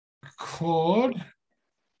record.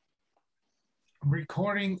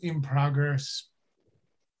 Recording in progress.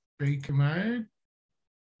 Speaker mode.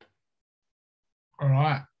 All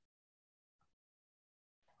right.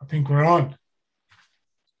 I think we're on.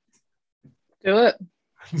 Do it.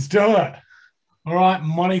 Let's do it. All right,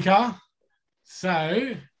 Monica.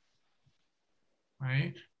 So,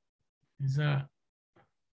 wait, is that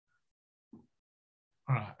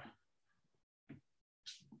all right?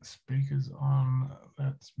 Speakers on.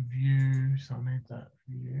 That's view. So I need that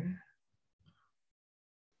view.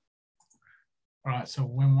 All right. So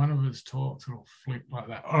when one of us talks, it'll flip like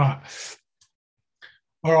that. All right.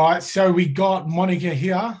 All right. So we got Monica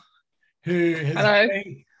here, who has. Hello.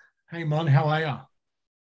 Hey, Mon, how are you?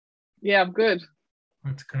 Yeah, I'm good.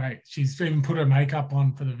 That's great. She's even put her makeup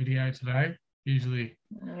on for the video today. Usually,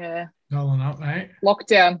 yeah, doling up, mate.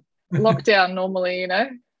 Lockdown normally,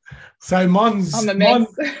 So I'm a mess.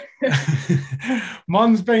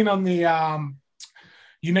 Mon's been on the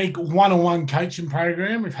unique one-on-one coaching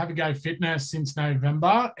program with Have a Go Fitness since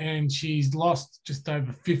November, and she's lost just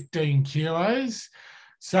over 15 kilos.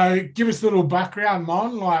 So give us a little background,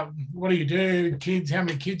 Mon. Like, what do you do? Kids, how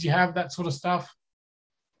many kids you have, that sort of stuff?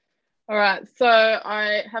 All right. So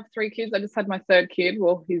I have 3 kids. I just had my 3rd kid.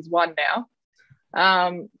 Well, he's 1 now.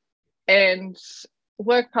 And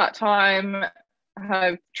work part-time.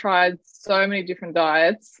 I've tried so many different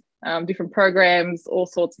diets, different programs, all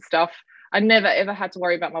sorts of stuff. I never, ever had to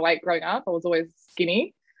worry about my weight growing up. I was always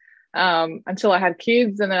skinny until I had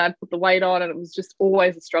kids, and then I'd put the weight on, and it was just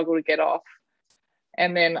always a struggle to get off.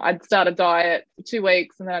 And then I'd start a diet for 2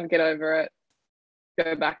 weeks, and then I'd get over it,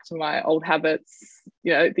 go back to my old habits,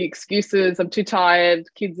 the excuses, I'm too tired,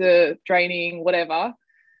 kids are draining, whatever.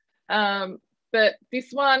 But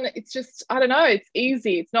this one, it's just, I don't know, it's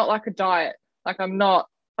easy. It's not like a diet. Like I'm not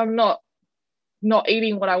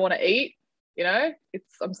eating what I want to eat,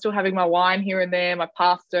 I'm still having my wine here and there, my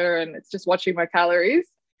pasta, and it's just watching my calories.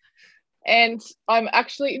 And I'm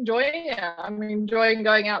actually enjoying it. I'm enjoying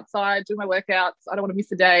going outside, doing my workouts. I don't want to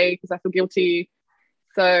miss a day because I feel guilty.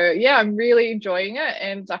 So yeah, I'm really enjoying it,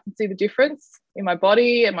 and I can see the difference in my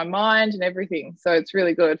body and my mind and everything. So it's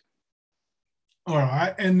really good. All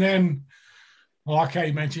right. And then, like how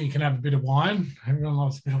you mentioned, you can have a bit of wine. Everyone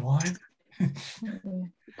loves a bit of wine.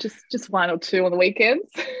 just 1 or 2 on the weekends.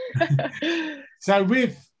 So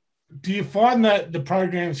do you find that the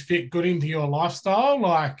programs fit good into your lifestyle?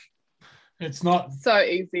 Like, it's not so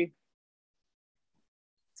easy.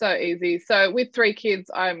 So with 3 kids,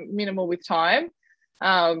 I'm minimal with time.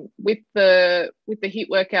 With the HIIT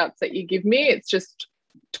workouts that you give me, it's just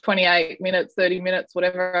 28 minutes, 30 minutes,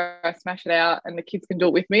 whatever. I smash it out, and the kids can do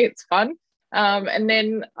it with me. It's fun. And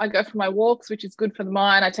then I go for my walks, which is good for the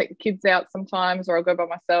mind. I take the kids out sometimes, or I'll go by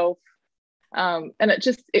myself. And it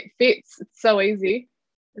fits. It's so easy.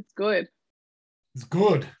 It's good. It's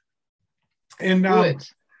good. And good.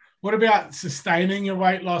 What about sustaining your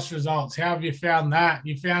weight loss results? How have you found that?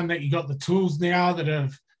 You found that you got the tools now that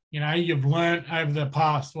have, you've learned over the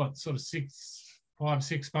past, 5,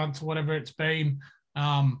 6 months or whatever it's been,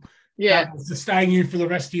 that will sustain you for the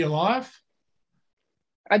rest of your life?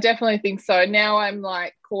 I definitely think so. Now I'm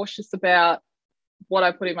like cautious about what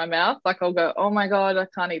I put in my mouth. Like I'll go, oh my God, I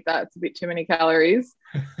can't eat that. It's a bit too many calories.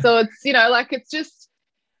 So it's, it's just,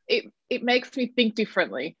 it makes me think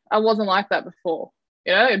differently. I wasn't like that before.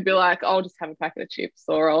 It'd be like, I'll just have a packet of chips,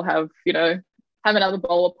 or I'll have, have another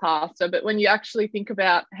bowl of pasta. But when you actually think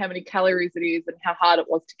about how many calories it is and how hard it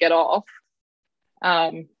was to get off,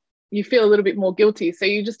 you feel a little bit more guilty. So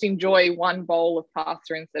you just enjoy 1 bowl of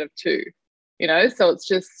pasta instead of 2. So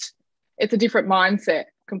it's a different mindset,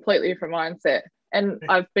 completely different mindset. And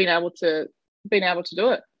I've been able to do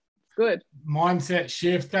it. It's good. Mindset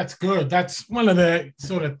shift. That's good. That's one of the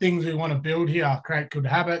sort of things we want to build here. Create good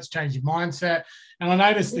habits, change your mindset. And I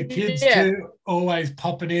noticed the kids too, always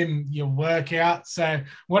popping in your workout. So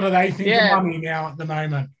what do they think of Mummy now at the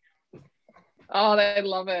moment? Oh, they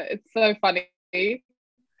love it. It's so funny.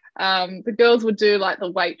 The girls would do like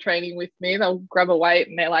the weight training with me. They'll grab a weight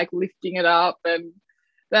and they're like lifting it up, and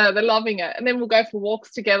they're loving it. And then we'll go for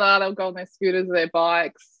walks together. They'll go on their scooters or their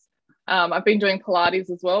bikes. I've been doing Pilates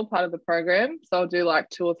as well, part of the program. So I'll do like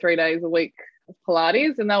 2 or 3 days a week of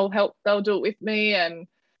Pilates, and they'll do it with me. And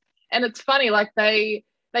it's funny, like they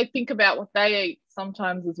think about what they eat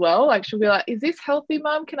sometimes as well. Like she'll be like, is this healthy,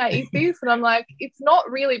 Mum? Can I eat this? And I'm like, it's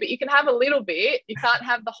not really, but you can have a little bit. You can't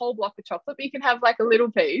have the whole block of chocolate, but you can have like a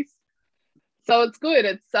little piece. So it's good.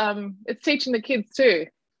 It's teaching the kids too.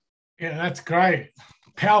 Yeah, that's great.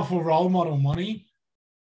 Powerful role model, Monty.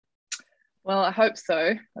 Well, I hope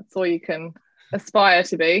so. That's all you can aspire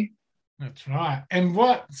to be. That's right. And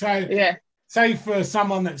what? So say for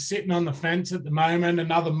someone that's sitting on the fence at the moment,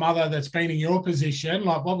 another mother that's been in your position,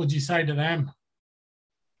 like what would you say to them?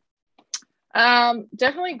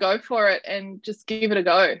 Definitely go for it and just give it a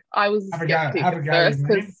go. I was a skeptic at first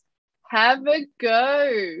because have a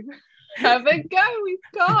go. Have a go with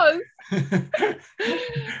Cos.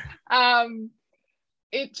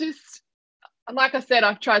 It just, like I said,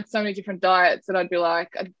 I've tried so many different diets that I'd be like,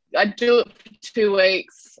 I'd do it for 2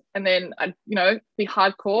 weeks and then I'd, be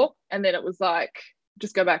hardcore. And then it was like,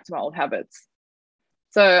 just go back to my old habits.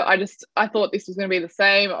 So I thought this was going to be the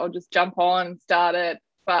same. I'll just jump on and start it.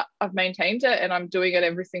 But I've maintained it and I'm doing it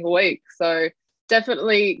every single week. So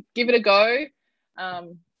definitely give it a go.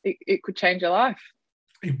 It could change your life.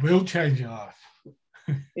 It will change your life.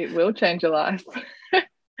 It will change your life.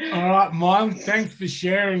 All right, Mom, thanks for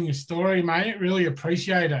sharing your story, mate. Really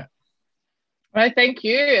appreciate it. Well, thank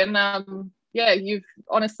you. And you've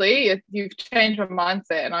changed my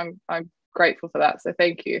mindset and I'm grateful for that. So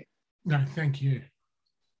thank you. No, thank you.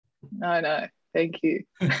 No, thank you.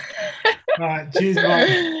 All right, cheers,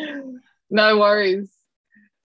 mate. No worries.